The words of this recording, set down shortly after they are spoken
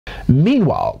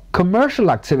Meanwhile, commercial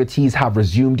activities have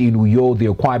resumed in Uyo, the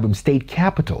Akwa Ibom state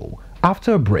capital,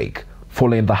 after a break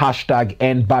following the hashtag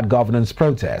End Bad Governance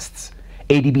protests.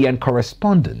 ADBN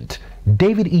correspondent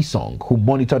David Isong, who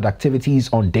monitored activities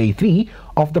on day 3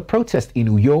 of the protest in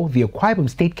Uyo, the Akwa Ibom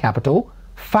state capital,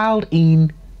 filed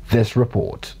in this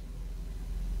report.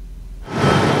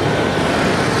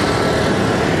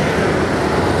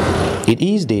 It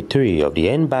is day 3 of the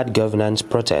End Bad Governance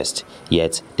protest,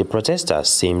 yet the protesters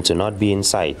seem to not be in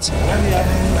sight.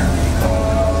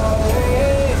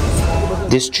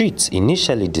 The streets,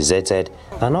 initially deserted,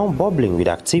 are now bubbling with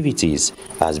activities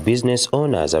as business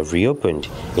owners have reopened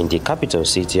in the capital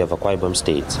city of Akwa Ibom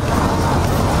State.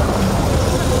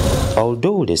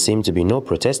 Although there seem to be no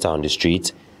protester on the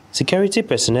street, security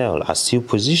personnel are still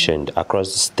positioned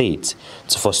across the state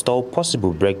to forestall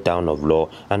possible breakdown of law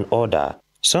and order.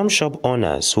 Some shop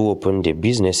owners who opened their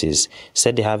businesses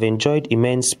said they have enjoyed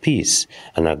immense peace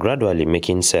and are gradually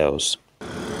making sales.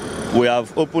 We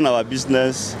have opened our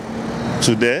business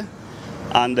today,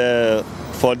 and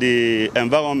for the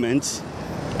environment,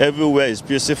 everywhere is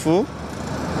peaceful.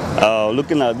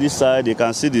 Looking at this side, you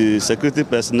can see the security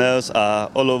personnel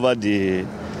are all over the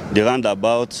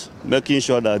roundabout, making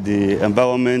sure that the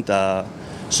environment are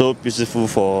so peaceful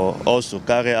for us to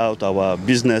carry out our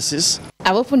businesses.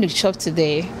 I've opened the shop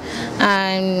today,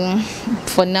 and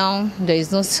for now there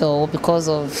is no sale because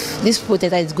of this protest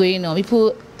that is going on.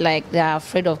 People they are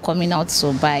afraid of coming out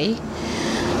to buy,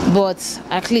 but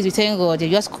at least we thank God they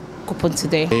just opened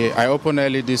today. I opened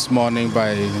early this morning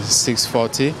by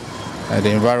 6:40.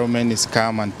 The environment is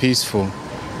calm and peaceful.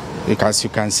 As you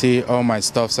can see, all my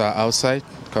stuffs are outside.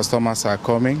 Customers are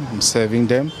coming. I'm serving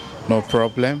them. No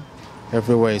problem.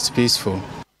 Everywhere is peaceful.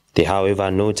 They, however,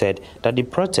 noted that the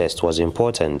protest was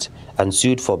important and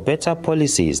sued for better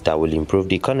policies that will improve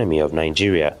the economy of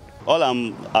Nigeria. All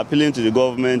I'm appealing to the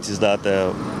government is that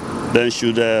they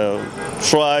should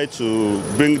try to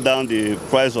bring down the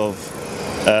price of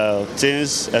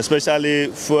things, especially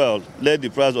fuel. Let the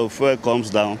price of fuel comes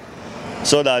down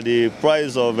so that the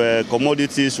price of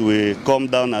commodities will come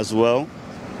down as well,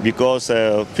 because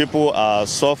people are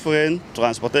suffering,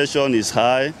 transportation is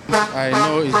high. I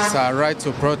know it's our right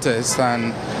to protest,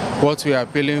 and what we are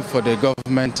appealing for the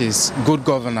government is good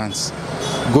governance.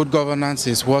 Good governance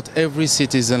is what every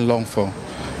citizen longs for.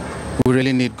 We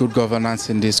really need good governance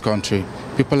in this country.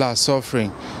 People are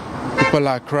suffering. People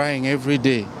are crying every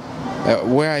day.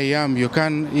 Where I am,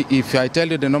 if I tell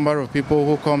you the number of people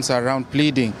who comes around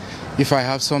pleading, if I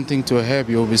have something to help,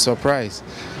 you'll be surprised.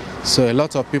 So a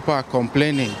lot of people are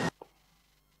complaining.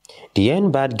 The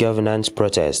End Bad Governance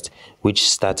protest, which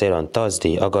started on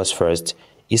Thursday, August 1st,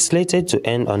 is slated to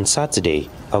end on Saturday,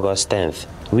 August 10th,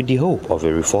 with the hope of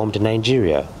a reformed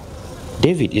Nigeria.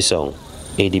 David Isong,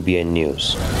 ADBN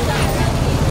News.